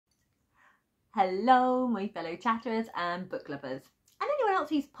Hello, my fellow chatterers and book lovers, and anyone else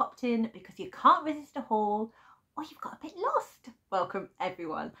who's popped in because you can't resist a haul or you've got a bit lost. Welcome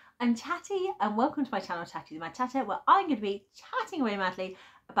everyone. I'm Chatty and welcome to my channel Chatty My Chatter, where I'm going to be chatting away madly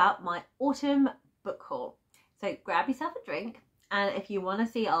about my autumn book haul. So grab yourself a drink, and if you want to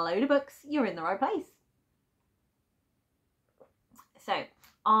see a load of books, you're in the right place. So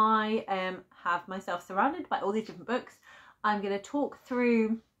I have myself surrounded by all these different books. I'm going to talk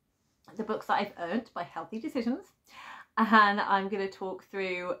through the books that I've earned by healthy decisions, and I'm going to talk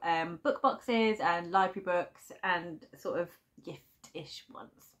through book boxes and library books and sort of gift-ish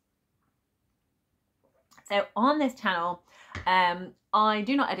ones. So on this channel I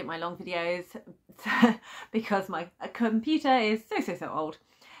do not edit my long videos because my computer is so old,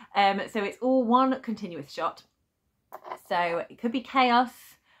 so it's all one continuous shot. So it could be chaos,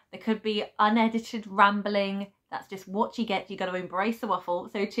 there could be unedited rambling. That's just what you get. You got to embrace the waffle.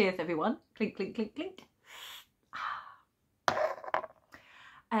 So cheers, everyone. Clink, clink, clink, clink.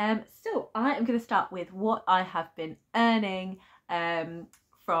 So I am going to start with what I have been earning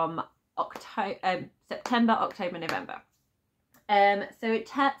from September, October, November. So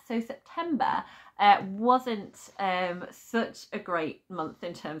September wasn't such a great month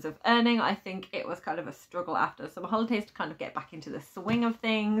in terms of earning. I think it was kind of a struggle after some holidays to kind of get back into the swing of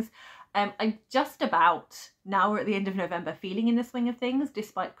things. I'm just about, now we're at the end of November, feeling in the swing of things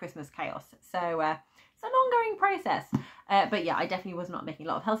despite Christmas chaos. So it's an ongoing process. But yeah, I definitely was not making a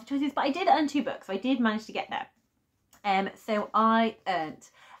lot of healthy choices, but I did earn 2 books. So I did manage to get there. So I earned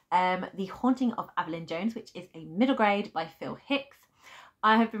The Haunting of Avaline Jones, which is a middle grade by Phil Hicks.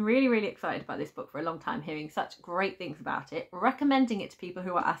 I have been really excited about this book for a long time, hearing such great things about it, recommending it to people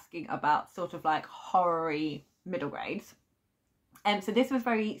who are asking about sort of like horror-y middle grades. So this was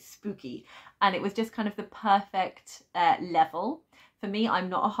very spooky, and it was just kind of the perfect level. For me, I'm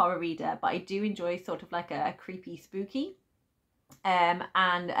not a horror reader, but I do enjoy sort of like a creepy spooky. So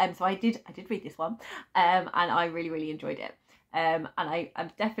I did read this one, and I really enjoyed it. And I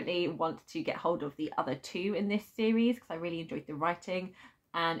definitely want to get hold of the other 2 in this series because I really enjoyed the writing,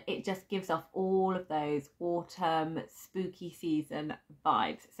 and it just gives off all of those autumn spooky season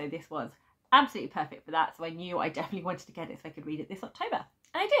vibes. So this was absolutely perfect for that. So I knew I definitely wanted to get it so I could read it this October,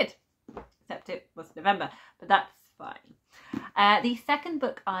 and I did, except it was November, but that's fine. The second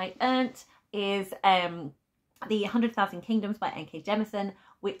book I earned is The 100,000 Kingdoms by N.K. Jemisin,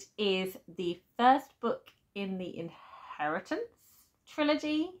 which is the first book in the Inheritance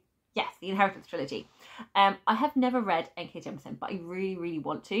trilogy. Yes, the Inheritance trilogy. I have never read N.K. Jemisin, but I really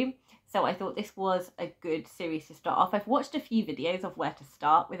want to. So I thought this was a good series to start off. I've watched a few videos of where to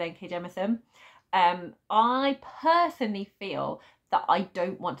start with N.K. Jemisin. I personally feel that I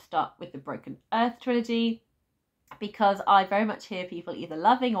don't want to start with the Broken Earth trilogy because I very much hear people either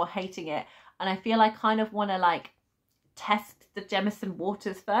loving or hating it. And I feel I kind of want to like test the Jemisin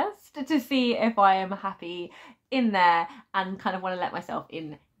waters first to see if I am happy in there, and kind of want to let myself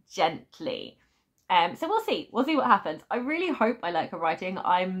in gently. So we'll see what happens. I really hope I like her writing.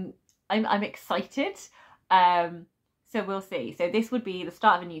 I'm excited. So we'll see. So this would be the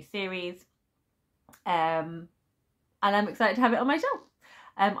start of a new series, and I'm excited to have it on my shelf.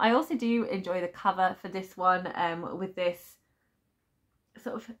 I also do enjoy the cover for this one, with this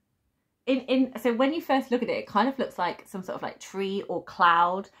sort of so when you first look at it, it kind of looks like some sort of like tree or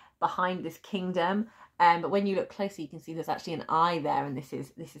cloud behind this kingdom. But when you look closer, you can see there's actually an eye there, and this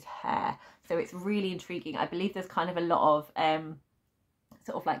is hair. So it's really intriguing. I believe there's kind of a lot of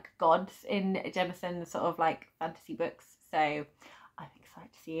sort of like gods in Jemisin sort of like fantasy books. So I'm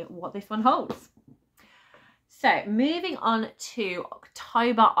excited to see what this one holds. So moving on to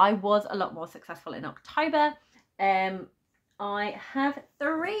October, I was a lot more successful in October. I have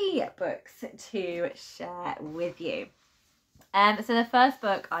 3 books to share with you. So the first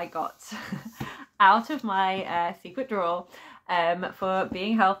book I got out of my secret drawer for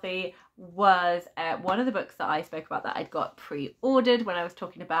being healthy was one of the books that I spoke about that I'd got pre-ordered when I was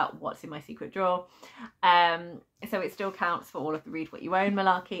talking about what's in my secret drawer. So it still counts for all of the read what you own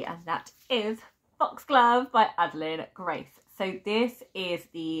malarkey, and that is Foxglove by Adeline Grace. So this is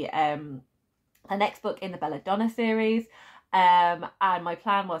the next book in the Belladonna series, and my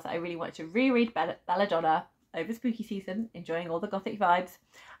plan was that I really wanted to reread Belladonna over spooky season, enjoying all the gothic vibes,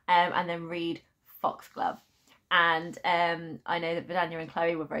 and then read Foxglove. And I know that Vadania and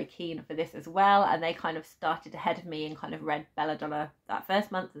Cloe were very keen for this as well, and they kind of started ahead of me and kind of read Belladonna that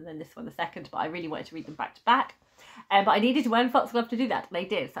first month and then this one the second, but I really wanted to read them back to back. But I needed to earn Foxglove to do that, and I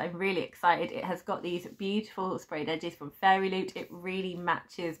did, so I'm really excited. It has got these beautiful sprayed edges from Fairy Loot. It really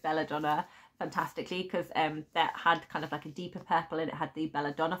matches Belladonna fantastically, because that had kind of like a deeper purple and it had the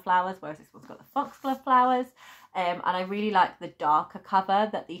Belladonna flowers, whereas this one's got the Foxglove flowers. And I really like the darker cover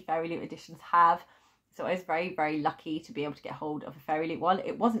that the Fairy Loot editions have. So I was very, very lucky to be able to get hold of a Fairy Loot one.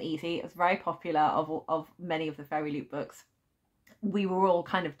 It wasn't easy. It was very popular of many of the Fairy Loot books. We were all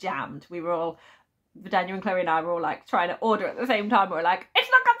kind of jammed. We were all, Vadania and Chloe and I were all like trying to order at the same time. We were like, it's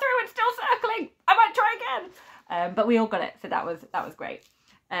not come through, it's still circling. I might try again. But we all got it, so that was great.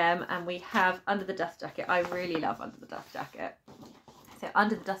 And we have Under the Dust Jacket. I really love Under the Dust Jacket. So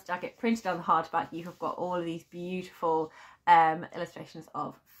Under the Dust Jacket, printed on the hardback, you have got all of these beautiful illustrations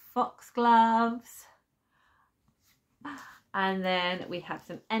of foxgloves. And then we have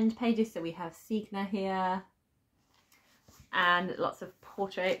some end pages. So we have Signa here and lots of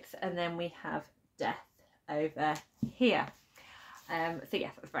portraits. And then we have Death over here. So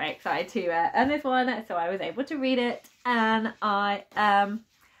yes, I was very excited to earn this one. So I was able to read it, and I am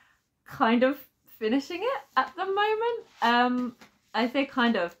kind of finishing it at the moment. I say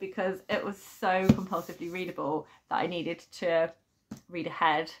kind of because it was so compulsively readable that I needed to read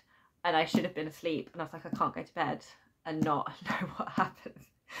ahead, and I should have been asleep, and I was like, I can't go to bed and not know what happens.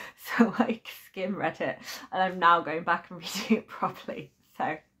 So I skim read it, and I'm now going back and reading it properly.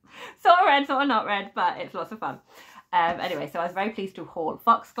 So sort of read, sort of not read, but it's lots of fun. Anyway, so I was very pleased to haul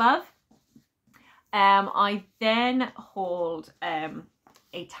Foxglove. I then hauled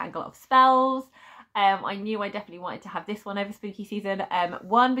a Tangle of Spells. I knew I definitely wanted to have this one over spooky season.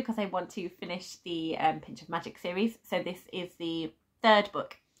 One, because I want to finish the Pinch of Magic series. So this is the third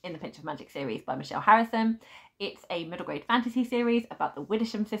book in the Pinch of Magic series by Michelle Harrison. It's a middle grade fantasy series about the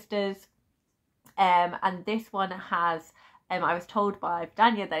Widdershin sisters. And this one has, I was told by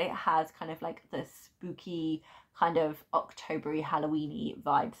Vadania that it has kind of like the spooky kind of October-y, Halloween-y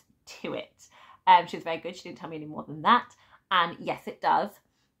vibes to it. She was very good. She didn't tell me any more than that. And yes, it does.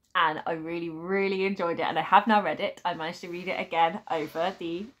 And I really, really enjoyed it. And I have now read it. I managed to read it again over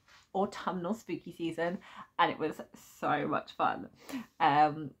the autumnal spooky season, and it was so much fun.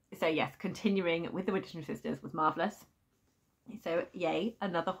 So yes, continuing with the Widdershin sisters was marvellous. So yay,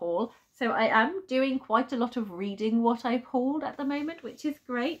 another haul. So I am doing quite a lot of reading what I've hauled at the moment, which is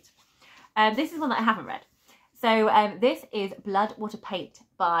great. This is one that I haven't read. So this is Blood Water Paint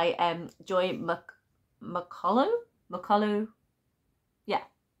by Joy McCullough. Yeah,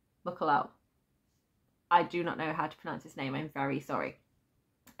 McCullough. I do not know how to pronounce his name. I'm very sorry.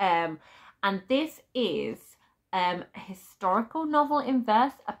 And this is a historical novel in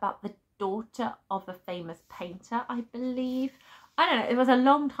verse about the daughter of a famous painter, I believe. I don't know. It was a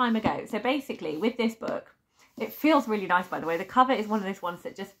long time ago. So basically, with this book, it feels really nice. By the way, the cover is one of those ones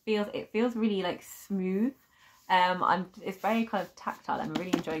that just feels really like smooth. It's very kind of tactile. I'm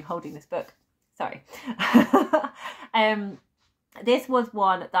really enjoying holding this book. Sorry. This was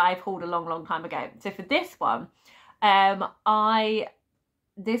one that I've hauled a long time ago. So for this one,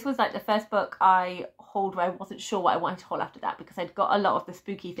 this was like the first book I hauled where I wasn't sure what I wanted to haul after that, because I'd got a lot of the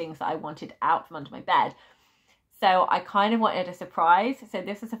spooky things that I wanted out from under my bed. So I kind of wanted a surprise. So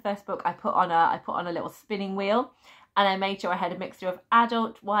this was the first book I put on a little spinning wheel, and I made sure I had a mixture of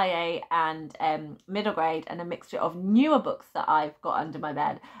adult, YA and middle grade, and a mixture of newer books that I've got under my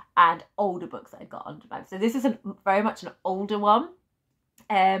bed and older books that I've got under my bed. So this is very much an older one.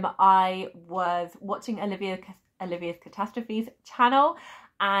 I was watching Olivia's Catastrophes channel,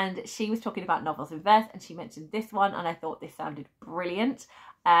 and she was talking about novels in verse, and she mentioned this one, and I thought this sounded brilliant.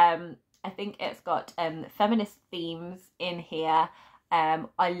 I think it's got feminist themes in here.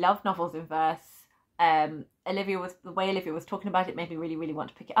 I love novels in verse. The way Olivia was talking about it made me really want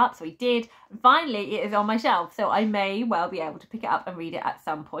to pick it up, so I did. And finally, it is on my shelf, so I may well be able to pick it up and read it at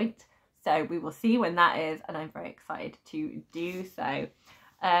some point. So we will see when that is, and I'm very excited to do so.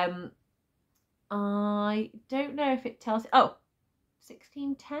 I don't know if it tells. Oh,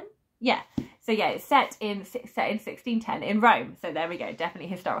 1610. Yeah. So yeah, it's set in 1610 in Rome. So there we go. Definitely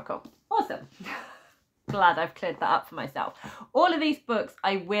historical. Awesome. Glad I've cleared that up for myself. All of these books,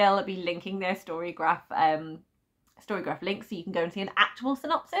 I will be linking their Storygraph links, so you can go and see an actual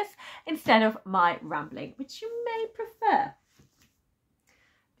synopsis instead of my rambling, which you may prefer,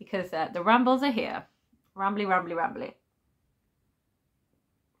 because the rambles are here. Rambly.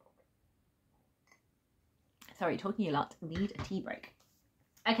 Sorry, talking a lot. Need a tea break.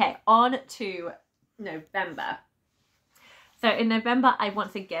 Okay, on to November. So in November, I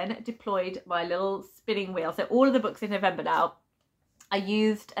once again deployed my little spinning wheel. So all of the books in November now, I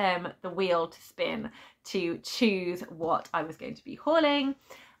used the wheel to spin to choose what I was going to be hauling.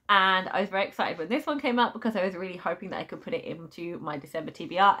 And I was very excited when this one came up, because I was really hoping that I could put it into my December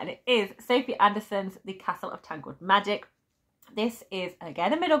TBR. And it is Sophie Anderson's The Castle of Tangled Magic. This is,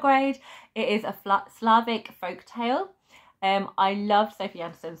 again, a middle grade. It is a Slavic folk tale. I loved Sophie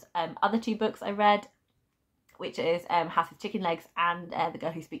Anderson's other two books I read, which is House of Chicken Legs and The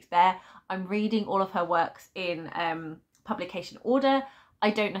Girl Who Speaks Bear. I'm reading all of her works in publication order. I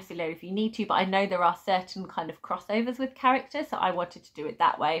don't necessarily know if you need to, but I know there are certain kind of crossovers with characters, so I wanted to do it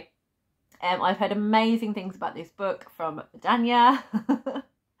that way. I've heard amazing things about this book from Vadania.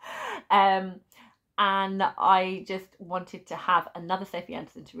 And I just wanted to have another Sophie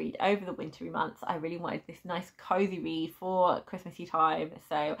Anderson to read over the wintry months. I really wanted this nice cozy read for Christmassy time,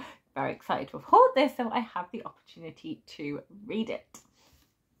 so very excited to have hauled this so I have the opportunity to read it.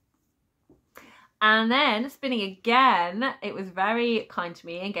 And then Spinning again, it was very kind to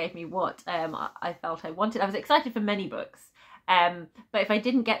me and gave me what I felt I wanted. I was excited for many books, but if I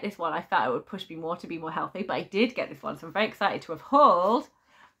didn't get this one, I felt it would push me more to be more healthy, but I did get this one, so I'm very excited to have hauled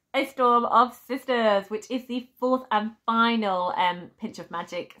A Storm of Sisters, which is the fourth and final Pinch of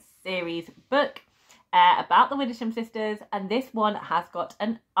Magic series book about the Widdershin sisters, and this one has got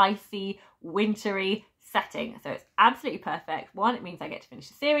an icy, wintry setting, so it's absolutely perfect. One, it means I get to finish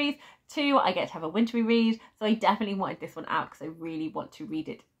the series. Two, I get to have a wintry read, so I definitely wanted this one out because I really want to read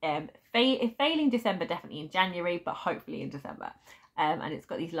it, if failing December, definitely in January, but hopefully in December. And it's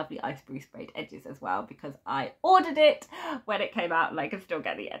got these lovely ice brew sprayed edges as well, because I ordered it when it came out and I can still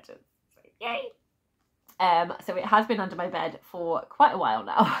get the edges. So yay! So it has been under my bed for quite a while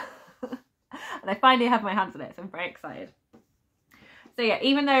now. And I finally have my hands on it, so I'm very excited. So yeah,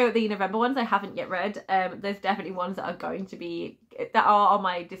 even though the November ones I haven't yet read, there's definitely ones that are going to be, that are on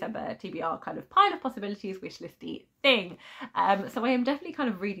my December TBR kind of pile of possibilities wishlisty thing. So I am definitely kind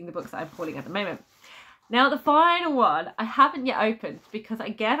of reading the books that I'm hauling at the moment. Now the final one I haven't yet opened because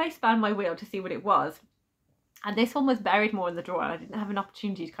again I spanned my wheel to see what it was, and this one was buried more in the drawer and I didn't have an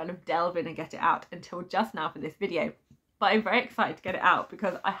opportunity to kind of delve in and get it out until just now for this video. But I'm very excited to get it out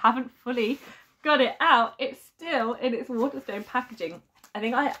because I haven't fully got it out. It's still in its Waterstone packaging. I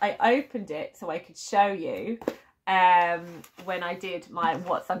think I opened it so I could show you when I did my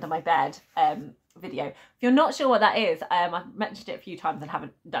What's Under My Bed video. If you're not sure what that is, I've mentioned it a few times and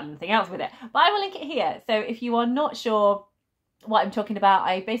haven't done anything else with it, but I will link it here. So if you are not sure what I'm talking about,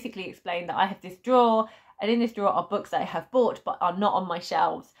 I basically explained that I have this drawer, and in this drawer are books that I have bought but are not on my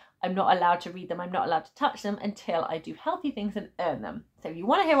shelves. I'm not allowed to read them, I'm not allowed to touch them until I do healthy things and earn them. So if you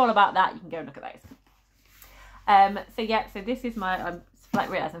want to hear all about that, you can go and look at those. So yeah, so this is my, I'm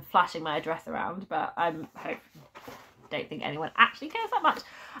like realise I'm flashing my address around, but I don't think anyone actually cares that much.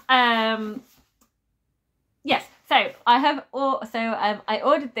 Yes, so I have, I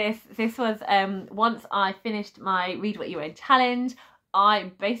ordered this. This was once I finished my Read What You Own challenge.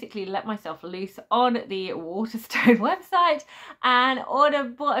 I basically let myself loose on the Waterstone website and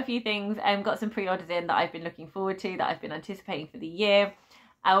bought a few things and got some pre-orders in that I've been looking forward to, that I've been anticipating for the year,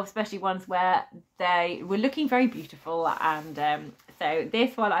 especially ones where they were looking very beautiful. And so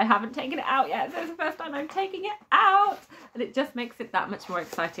this one, I haven't taken it out yet, so it's the first time I'm taking it out, and it just makes it that much more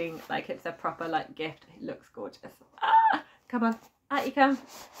exciting, like it's a proper like gift. It looks gorgeous. Ah, come on, out you come.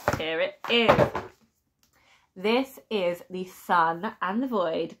 Here it is. This is The Sun and the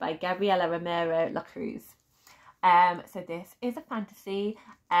Void by Gabriela Romero La Cruz. So this is a fantasy.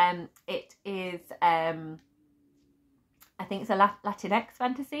 It is, I think it's a Latinx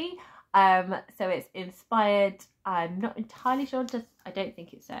fantasy. So it's inspired, I'm not entirely sure, I don't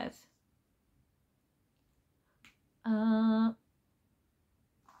think it says. No,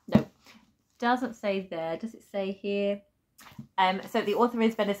 doesn't say there. Does it say here? So the author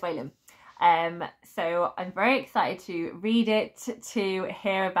is Venezuelan. So I'm very excited to read it, to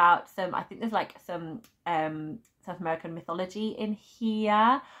hear about some, I think there's like some South American mythology in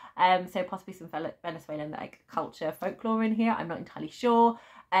here, so possibly some Venezuelan like culture, folklore in here, I'm not entirely sure,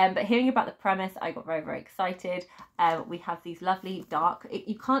 but hearing about the premise I got very, very excited. We have these lovely dark,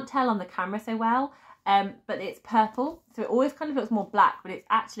 you can't tell on the camera so well, but it's purple, so it always kind of looks more black, but it's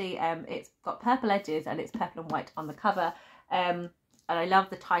actually, it's got purple edges and it's purple and white on the cover. And I love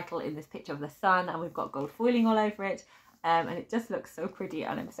the title in this picture of the sun, and we've got gold foiling all over it, and it just looks so pretty,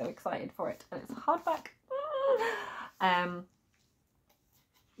 and I'm so excited for it. And it's hardback.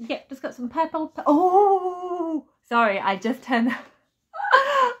 Yeah, just got some purple. Oh, sorry, I just turned.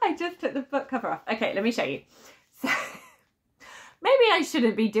 I just took the book cover off. Okay, let me show you. So, maybe I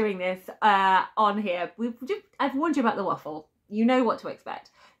shouldn't be doing this on here. I've warned you about the waffle. You know what to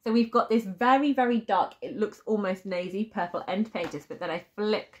expect. So we've got this very, very dark, it looks almost navy purple end pages, but then I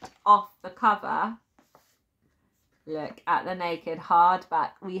flicked off the cover. Look at the naked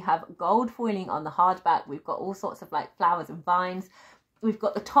hardback. We have gold foiling on the hardback. We've got all sorts of like flowers and vines. we've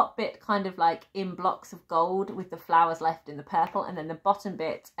got the top bit kind of like in blocks of gold with the flowers left in the purple, and then the bottom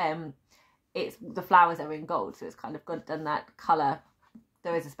bit, it's the flowers are in gold, so it's kind of good done that colour.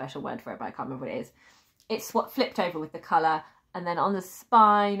 There is a special word for it, but I can't remember what it is. It's what flipped over with the colour, and then on the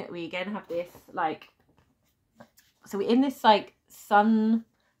spine we again have this like, so we're in this like sun,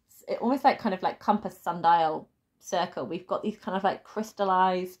 almost like kind of like compass sundial circle. We've got these kind of like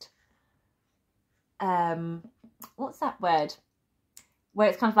crystallized, what's that word, where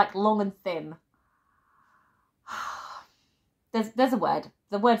it's kind of like long and thin. There's a word.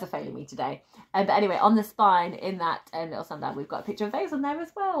 The words are failing me today. But anyway, on the spine in that little sundial, we've got a picture of those on there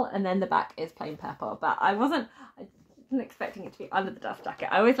as well. And then the back is plain purple. But I wasn't expecting it to be under the dust jacket.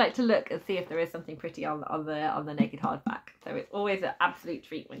 I always like to look and see if there is something pretty on the naked hardback. So it's always an absolute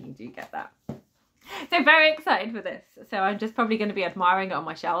treat when you do get that. So very excited for this. So I'm just probably going to be admiring it on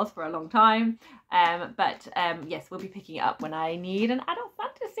my shelves for a long time. But yes, we'll be picking it up when I need an adult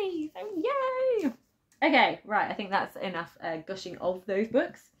fantasy. So yay! Okay, right, I think that's enough gushing of those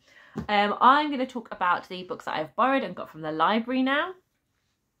books. I'm going to talk about the books that I've borrowed and got from the library now.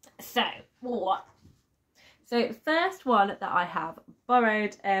 So, what? So, the first one that I have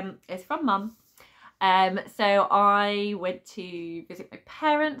borrowed is from Mum. So, I went to visit my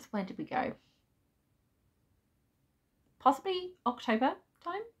parents. When did we go? Possibly October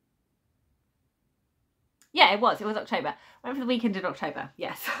time? Yeah, it was October. I went for the weekend in October,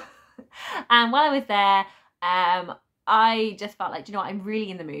 yes. And while I was there, I just felt like, you know what, I'm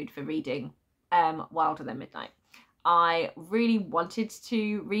really in the mood for reading Wilder Than Midnight. I really wanted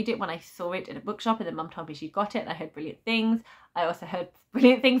to read it when I saw it in a bookshop, and then Mum told me she got it, and I heard brilliant things. I also heard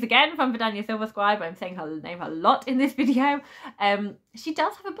brilliant things again from Vadania Silverscribe. I'm saying her name a lot in this video. She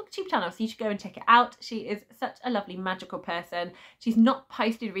does have a booktube channel, so you should go and check it out. She is such a lovely, magical person. She's not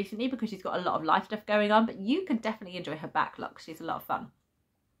posted recently because she's got a lot of life stuff going on, but you could definitely enjoy her backlog. She's a lot of fun.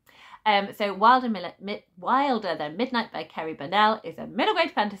 So Wilder Than Midnight by Kerry Burnell is a middle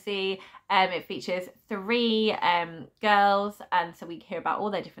grade fantasy. It features 3 girls, and so we hear about all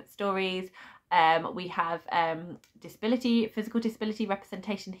their different stories. We have physical disability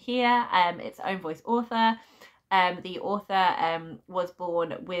representation here. Its own voice author. The author was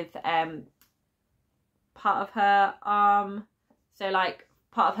born with part of her arm, so like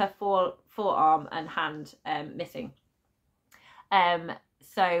part of her forearm and hand missing.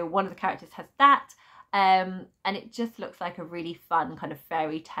 So one of the characters has that, and it just looks like a really fun kind of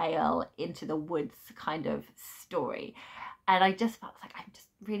fairy tale into the woods kind of story. And I just felt like I'm just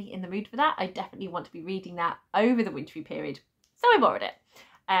really in the mood for that. I definitely want to be reading that over the wintry period. So I borrowed it.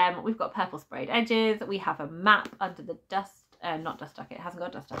 We've got purple sprayed edges. We have a map under the not dust jacket, it hasn't got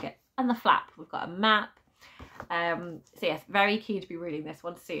a dust jacket. And the flap, we've got a map. So yes, very keen to be reading this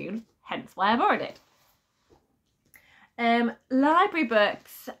one soon, hence why I borrowed it. Library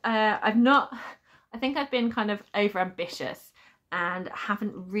books, I think I've been kind of over ambitious and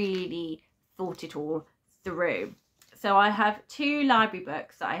haven't really thought it all through. So I have 2 library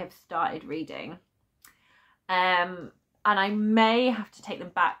books that I have started reading, and I may have to take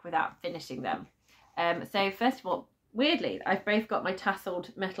them back without finishing them. So first of all, weirdly, I've both got my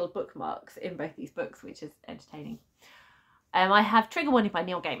tasselled metal bookmarks in both these books, which is entertaining. I have Trigger Warning by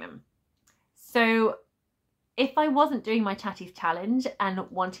Neil Gaiman. So if I wasn't doing my Chatties challenge and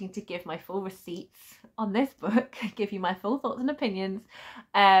wanting to give my full receipts on this book, give you my full thoughts and opinions,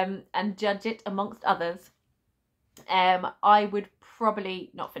 and judge it amongst others, I would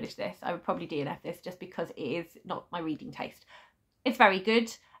probably not finish this. I would probably DNF this just because it is not my reading taste. It's very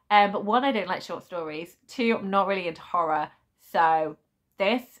good, but 1, I don't like short stories. 2, I'm not really into horror, so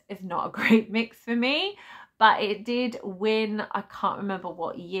this is not a great mix for me. But it did win, I can't remember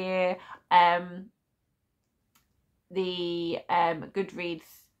what year, the Goodreads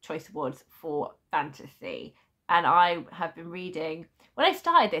Choice Awards for fantasy. And I have been reading, when I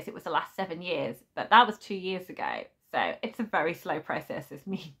started this, it was the last 7 years, but that was 2 years ago. So it's a very slow process as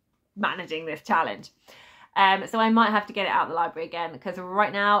me managing this challenge. So I might have to get it out of the library again, because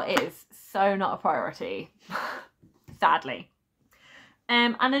right now it is so not a priority, sadly.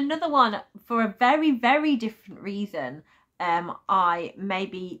 And another one, for a very, very different reason, I may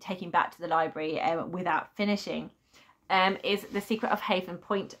be taking back to the library without finishing, is The Secret of Haven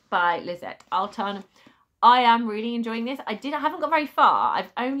Point by Lisette Alton. I am really enjoying this. I haven't got very far.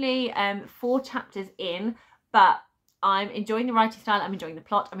 I've only 4 chapters in, but I'm enjoying the writing style. I'm enjoying the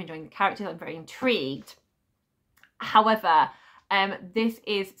plot. I'm enjoying the characters. I'm very intrigued. However, this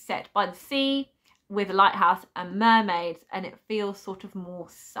is set by the sea with a lighthouse and mermaids, and it feels sort of more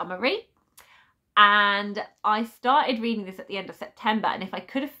summery. And I started reading this at the end of September, and if I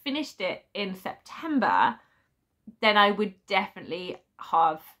could have finished it in September, then I would definitely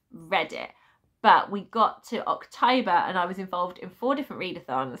have read it. But we got to October and I was involved in 4 different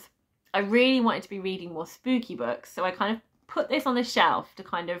readathons. I really wanted to be reading more spooky books, so I kind of put this on the shelf to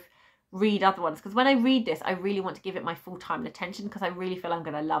kind of read other ones, because when I read this I really want to give it my full time and attention, because I really feel I'm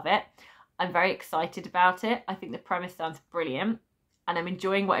going to love it. I'm very excited about it. I think the premise sounds brilliant and I'm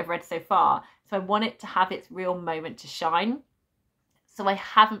enjoying what I've read so far, so I want it to have its real moment to shine. So I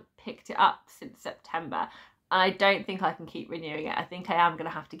haven't picked it up since September, and I don't think I can keep renewing it. I think I am going to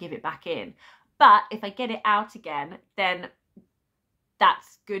have to give it back in. But if I get it out again, then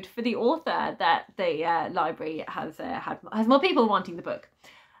that's good for the author, that the library has more people wanting the book.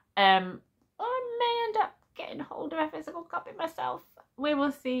 I may end up getting hold of a physical copy myself. We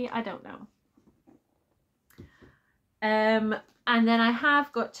will see. I don't know. And then I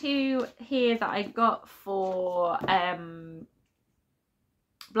have got 2 here that I got for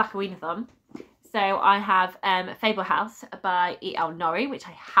Black Aweenathon. So I have Fable House by E.L. Norrie, which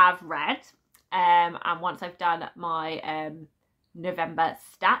I have read. And once I've done my November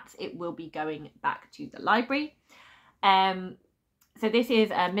stats, it will be going back to the library. So this is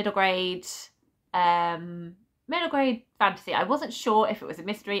a middle grade fantasy. I wasn't sure if it was a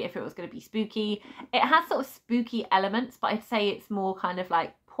mystery, if it was going to be spooky. It has sort of spooky elements, but I'd say it's more kind of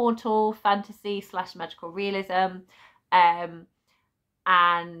like portal fantasy / magical realism.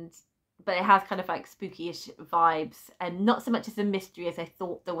 But it has kind of like spooky-ish vibes, and not so much as a mystery as I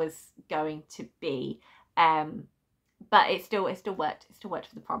thought there was going to be. But it still worked. It still worked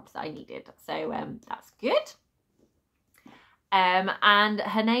for the prompts that I needed. So that's good. And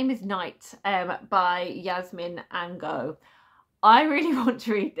her name is Night by Yasmin Ango. I really want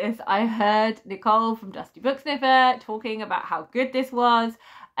to read this. I heard Nicole from Dusty Booksniffer talking about how good this was.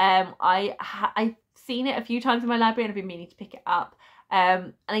 I've seen it a few times in my library and I've been meaning to pick it up.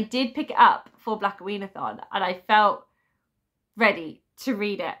 And I did pick it up for Black Aweenathon and I felt ready to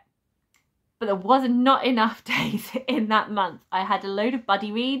read it. But there was not enough days in that month. I had a load of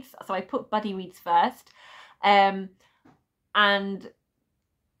buddy reads, so I put buddy reads first. And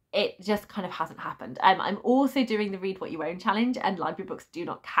it just kind of hasn't happened. I'm also doing the Read What You Own challenge, and library books do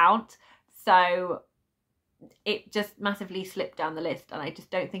not count. So it just massively slipped down the list and I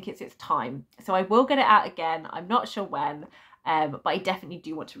just don't think it's its time. So I will get it out again. I'm not sure when. But I definitely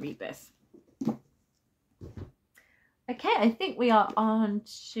do want to read this. Okay, I think we are on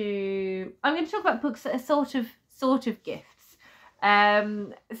to... I'm going to talk about books that are sort of gifts.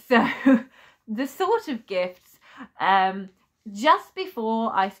 So the sort of gifts, just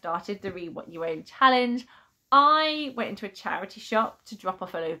before I started the Read What You Own challenge, I went into a charity shop to drop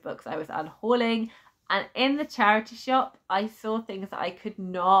off a load of books I was unhauling. And in the charity shop, I saw things that I could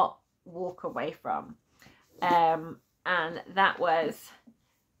not walk away from. And that was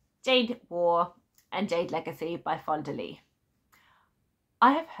Jade War and Jade Legacy by Fonda Lee.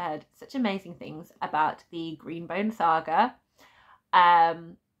 I have heard such amazing things about the Greenbone saga.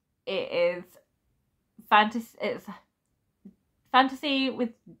 It's fantasy with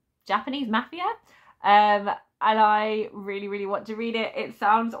Japanese mafia. And I really, really want to read it. It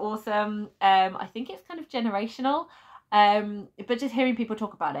sounds awesome. I think it's kind of generational. But just hearing people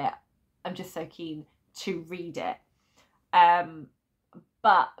talk about it, I'm just so keen to read it.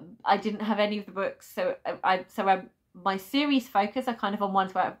 But I didn't have any of the books, so my series focus are kind of on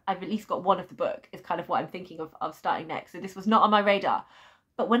ones where I've at least got one of the book is kind of what I'm thinking of starting next. So this was not on my radar.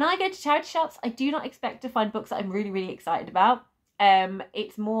 But when I go to charity shops, I do not expect to find books that I'm really, really excited about.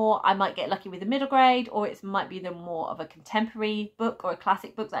 It's more, I might get lucky with a middle grade, or it might be the more of a contemporary book or a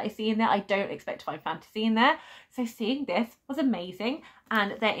classic book that I see in there. I don't expect to find fantasy in there. So seeing this was amazing,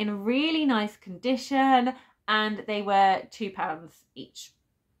 and they're in really nice condition. And they were £2 each.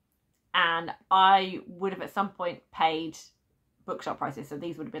 And I would have at some point paid bookshop prices. So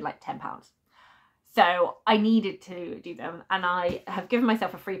these would have been like £10. So I needed to do them. And I have given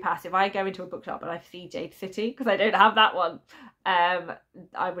myself a free pass. If I go into a bookshop and I see Jade City, because I don't have that one,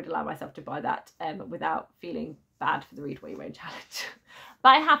 I would allow myself to buy that without feeling bad for the Read What You Own challenge. But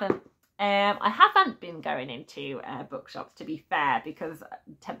I haven't. I haven't been going into bookshops, to be fair, because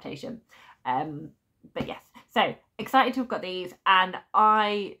temptation. But yes, so excited to have got these, and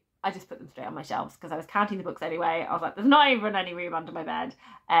I just put them straight on my shelves because I was counting the books anyway. I was like, there's not even any room under my bed.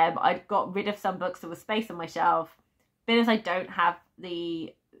 I'd got rid of some books, there was space on my shelf. Being as I don't have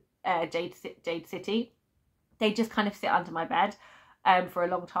the Jade City, they just kind of sit under my bed for a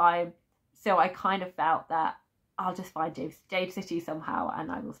long time. So I kind of felt that I'll just find Jade City somehow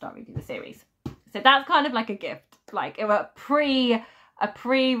and I will start reading the series. So that's kind of like a gift, like a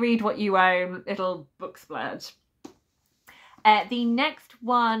pre-Read What You Own little book splurge. The next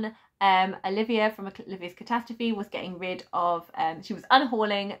one Olivia from Olivia's Catastrophe was getting rid of, she was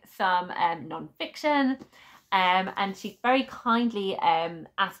unhauling some non-fiction, and she very kindly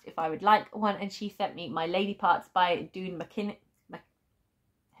asked if I would like one, and she sent me My Lady Parts by Doon McKin.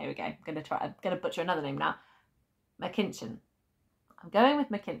 Here we go. I'm gonna butcher another name now. McKinchin. I'm going with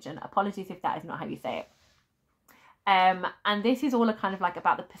McKinchin. Apologies if that is not how you say it. And this is all a kind of like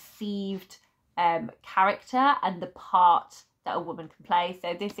about the perceived character and the part that a woman can play.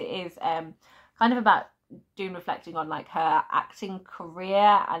 So this is kind of about Doon reflecting on like her acting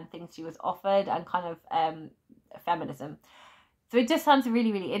career and things she was offered, and kind of feminism. So it just sounds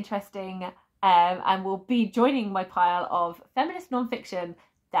really, really interesting, and will be joining my pile of feminist non-fiction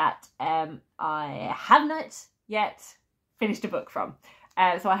that I have not yet finished a book from.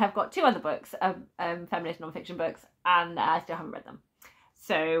 So I have got 2 other books, feminist non-fiction books, and I still haven't read them.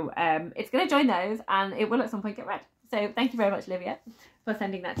 So it's going to join those, and it will at some point get read. So thank you very much, Olivia, for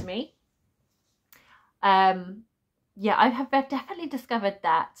sending that to me. Yeah, I have definitely discovered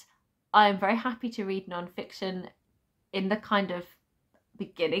that I'm very happy to read non-fiction in the kind of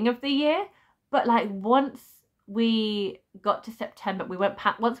beginning of the year, but like once we got to September,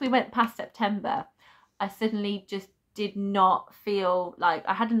 once we went past September, I suddenly just did not feel like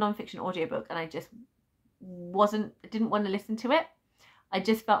I had a non-fiction audiobook, and I just didn't want to listen to it. I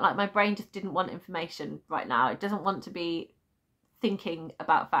just felt like my brain just didn't want information right now. It doesn't want to be thinking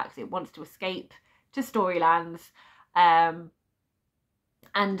about facts. It wants to escape to Storylands, and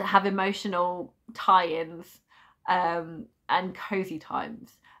have emotional tie-ins, and cozy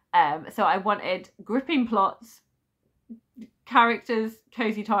times. So I wanted gripping plots, characters,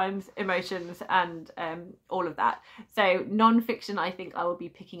 cozy times, emotions, and all of that. So non-fiction, I think I will be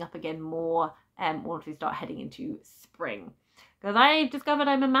picking up again more once we start heading into spring, because I've discovered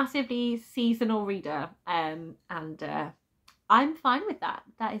I'm a massively seasonal reader, and I'm fine with that.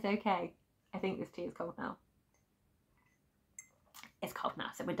 That is okay. I think this tea is cold now. It's cold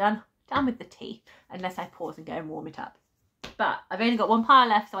now, so we're done with the tea, unless I pause and go and warm it up. But I've only got 1 pile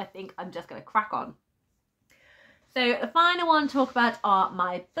left, so I think I'm just going to crack on. So the final one to talk about are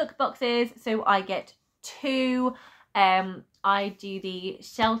my book boxes. So I get 2. I do the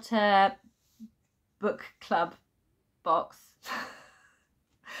Shelter Book Club box,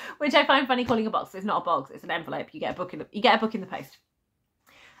 which I find funny calling a box. It's not a box, it's an envelope. You get a book in the post.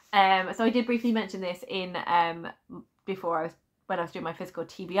 So I did briefly mention this in when I was doing my physical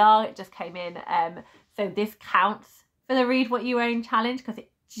TBR. It just came in. So this counts for the Read What You Own challenge, because it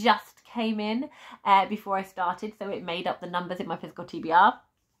just came in before I started, so it made up the numbers in my physical TBR.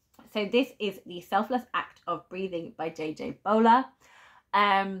 So this is The Selfless Act of Breathing by J.J. Bowler.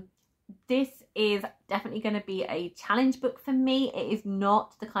 This is definitely going to be a challenge book for me. It is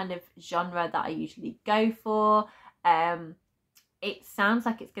not the kind of genre that I usually go for. It sounds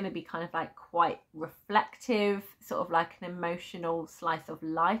like it's going to be kind of like quite reflective, sort of like an emotional slice of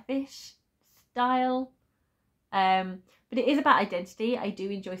life-ish style. But it is about identity. I do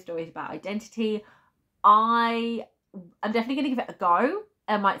enjoy stories about identity. I'm definitely going to give it a go.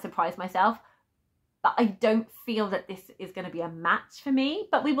 I might surprise myself, but I don't feel that this is going to be a match for me,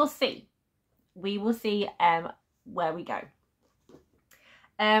 but we will see. We will see where we go.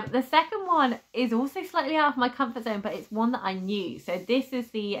 The second one is also slightly out of my comfort zone, but it's one that I knew. So this is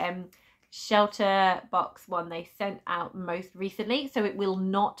the Shelterbox one they sent out most recently, so it will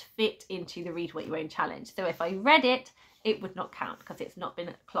not fit into the Read What You Own challenge. So if I read it, it would not count because it's not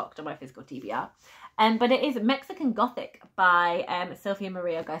been clocked on my physical TBR. But it is Mexican Gothic by Sylvia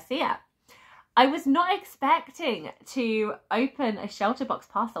Maria Garcia. I was not expecting to open a Shelterbox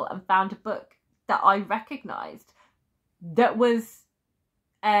parcel and found a book that I recognised that was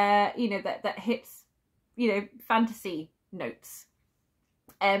that hits, fantasy notes.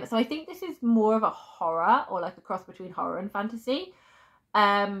 So I think this is more of a horror, or like a cross between horror and fantasy.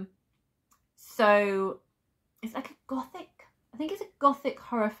 So it's like a gothic, I think it's a gothic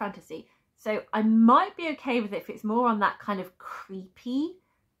horror fantasy. So I might be okay with it if it's more on that kind of creepy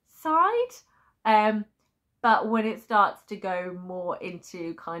side. But when it starts to go more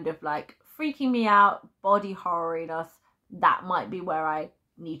into kind of like freaking me out, body horroriness, that might be where I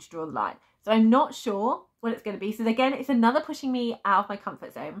need to draw the line. So I'm not sure what it's going to be. So again, it's another pushing me out of my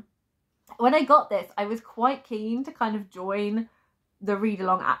comfort zone. When I got this, I was quite keen to kind of join the read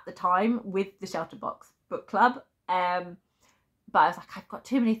along at the time with the Shelterbox book club. But I was like, I've got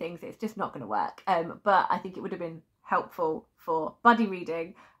too many things, it's just not going to work. But I think it would have been helpful for buddy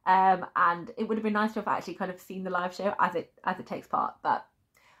reading, and it would have been nice to have actually kind of seen the live show as it takes part. But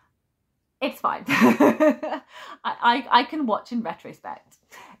it's fine. I can watch in retrospect.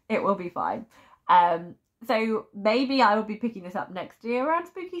 It will be fine. So maybe I will be picking this up next year around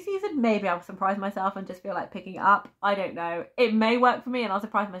spooky season. Maybe I'll surprise myself and just feel like picking it up. I don't know. It may work for me and I'll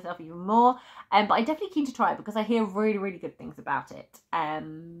surprise myself even more. But I'm definitely keen to try it because I hear really, really good things about it.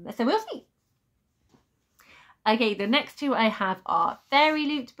 So we'll see. Okay, the next two I have are Fairy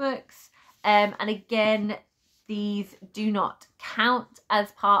Loot books. And again, these do not count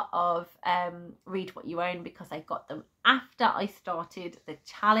as part of Read What You Own because I got them after I started the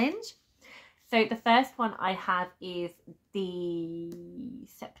challenge. So the first one I have is the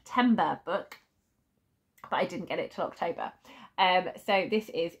September book, but I didn't get it till October. So this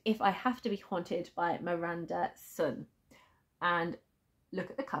is If I Have to Be Haunted by Miranda Sun. And look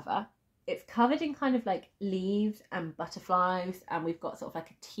at the cover. It's covered in kind of like leaves and butterflies, and we've got sort of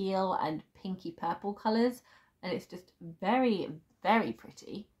like a teal and pinky purple colours, and it's just very, very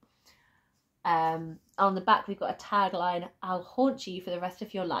pretty. On the back we've got a tagline, I'll haunt you for the rest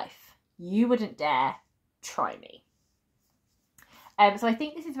of your life. You wouldn't dare try me. So I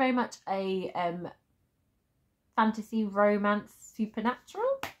think this is very much a fantasy, romance,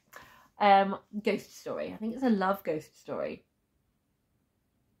 supernatural ghost story. I think it's a love ghost story.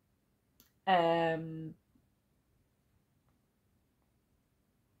 Okay,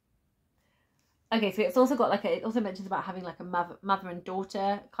 so it's also got like it also mentions about having like a mother and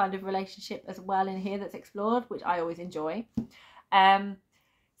daughter kind of relationship as well in here that's explored, which I always enjoy.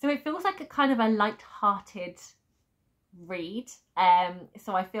 So it feels like a kind of a light-hearted read.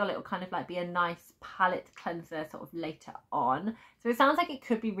 So I feel it'll kind of like be a nice palette cleanser sort of later on. So it sounds like it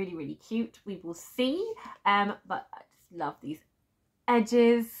could be really, really cute. We will see. But I just love these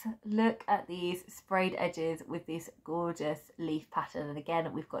edges. Look at these sprayed edges with this gorgeous leaf pattern. And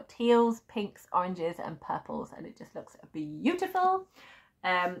again, we've got teals, pinks, oranges and purples, and it just looks beautiful.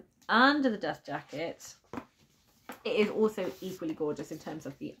 Under the dust jacket, it is also equally gorgeous in terms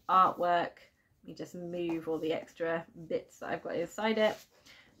of the artwork. Let me just move all the extra bits that I've got inside it.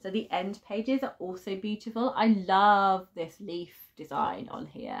 So the end pages are also beautiful. I love this leaf design on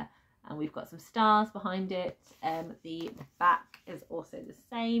here. And we've got some stars behind it. The back is also the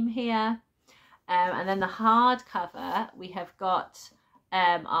same here. And then the hardcover, we have got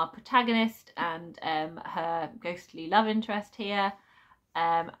our protagonist and her ghostly love interest here.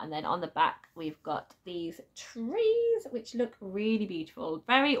 And then on the back, we've got these trees, which look really beautiful.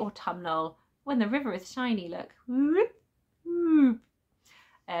 Very autumnal. When the river is shiny, look. Whoop, whoop.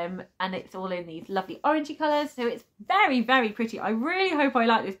 And it's all in these lovely orangey colours. So it's very, very pretty. I really hope I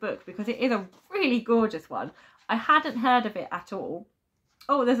like this book because it is a really gorgeous one. I hadn't heard of it at all.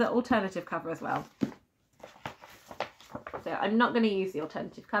 Oh, there's an alternative cover as well. So I'm not going to use the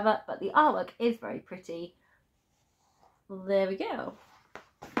alternative cover, but the artwork is very pretty. There we go.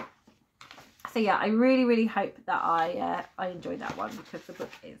 So yeah, I really, really hope that I enjoyed that one because the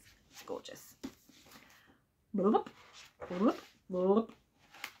book is gorgeous. Bloop, bloop, bloop.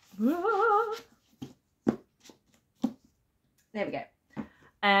 There we go.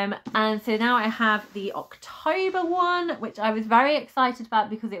 And so now I have the October one, which I was very excited about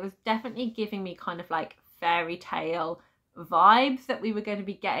because it was definitely giving me kind of like fairy tale vibes that we were going to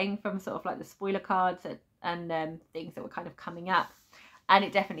be getting from sort of like the spoiler cards and things that were kind of coming up. And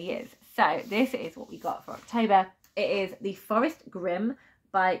it definitely is. So this is what we got for October. It is The Forest Grimm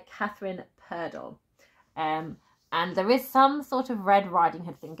by Catherine Purdle. And there is some sort of Red Riding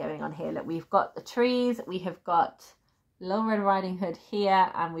Hood thing going on here. Look, we've got the trees, we have got Little Red Riding Hood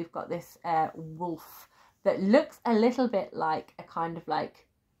here, and we've got this wolf that looks a little bit like a kind of like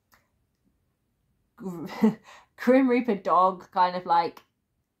Grim Reaper dog, kind of like,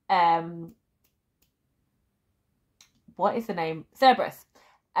 what is the name? Cerberus.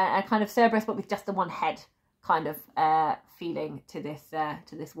 A kind of Cerberus, but with just the one head kind of feeling to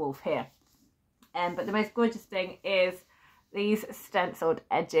this wolf here. But the most gorgeous thing is these stenciled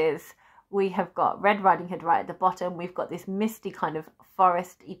edges. We have got Red Riding Hood right at the bottom. We've got this misty kind of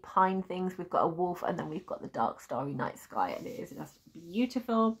foresty pine things. We've got a wolf, and then we've got the dark starry night sky, and it is just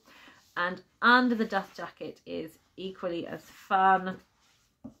beautiful. And under the dust jacket is equally as fun.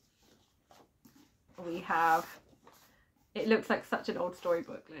 We have, it looks like such an old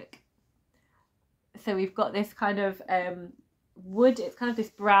storybook, look. So we've got this kind of wood, it's kind of this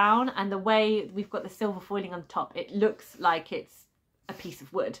brown, and the way we've got the silver foiling on the top, it looks like it's a piece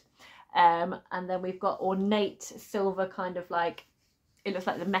of wood. And then we've got ornate silver kind of like, it looks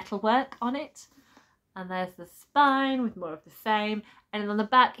like the metalwork on it. And there's the spine with more of the same. And then on the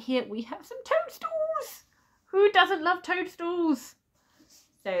back here we have some toadstools. Who doesn't love toadstools?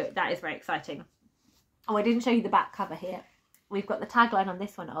 So that is very exciting. Oh, I didn't show you the back cover here. We've got the tagline on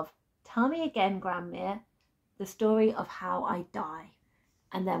this one of, "Tell me again, Grandmere, the story of how I die."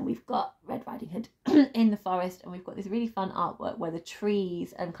 And then we've got Red Riding Hood in the forest, and we've got this really fun artwork where the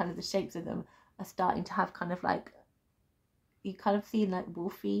trees and kind of the shapes of them are starting to have kind of like, you kind of see like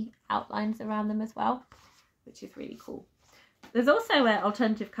wolfy outlines around them as well, which is really cool. There's also an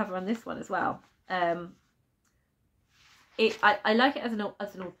alternative cover on this one as well. I like it as an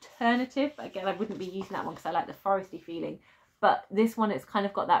alternative, but again, I wouldn't be using that one because I like the foresty feeling. But this one, it's kind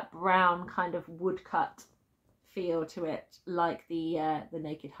of got that brown kind of woodcut feel to it, like the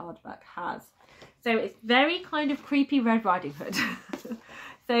Naked hardback has. So it's very kind of creepy Red Riding Hood.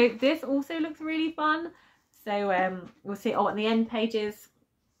 So this also looks really fun. So we'll see. Oh, on the end pages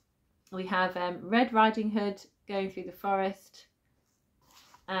we have Red Riding Hood going through the forest,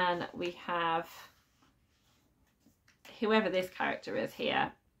 and we have whoever this character is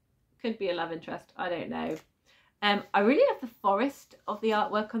here. Could be a love interest, I don't know. I really love the forest of the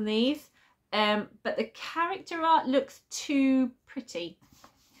artwork on these. But the character art looks too pretty.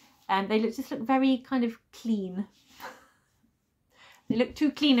 They just look very kind of clean. They look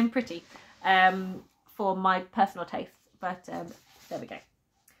too clean and pretty for my personal tastes. But there we go.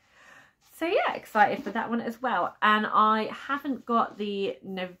 So yeah, excited for that one as well. And I haven't got the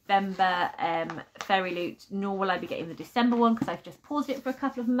November Fairy Loot, nor will I be getting the December one because I've just paused it for a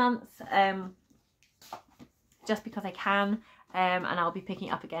couple of months. Just because I can. And I'll be picking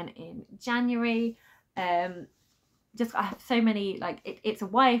it up again in January. Just I have so many, like it's a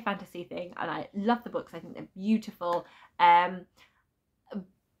YA fantasy thing, and I love the books. I think they're beautiful. But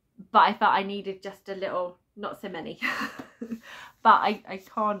I felt I needed just a little, not so many. But I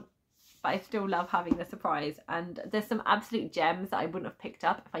can't. But I still love having the surprise. And there's some absolute gems that I wouldn't have picked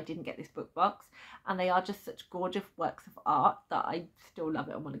up if I didn't get this book box. And they are just such gorgeous works of art that I still love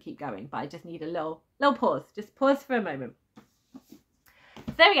it and want to keep going. But I just need a little pause. Just pause for a moment.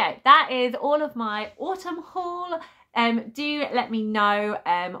 So there we go. That is all of my autumn haul. Do let me know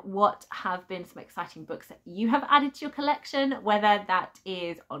what have been some exciting books that you have added to your collection, whether that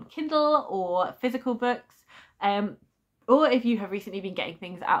is on Kindle or physical books, or if you have recently been getting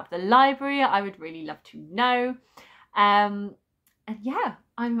things out of the library. I would really love to know. And yeah,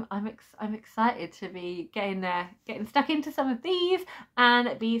 I'm excited to be getting stuck into some of these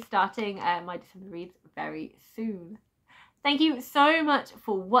and be starting my December reads very soon. Thank you so much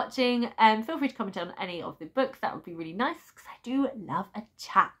for watching. Feel free to comment on any of the books. That would be really nice because I do love a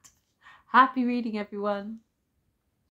chat. Happy reading, everyone.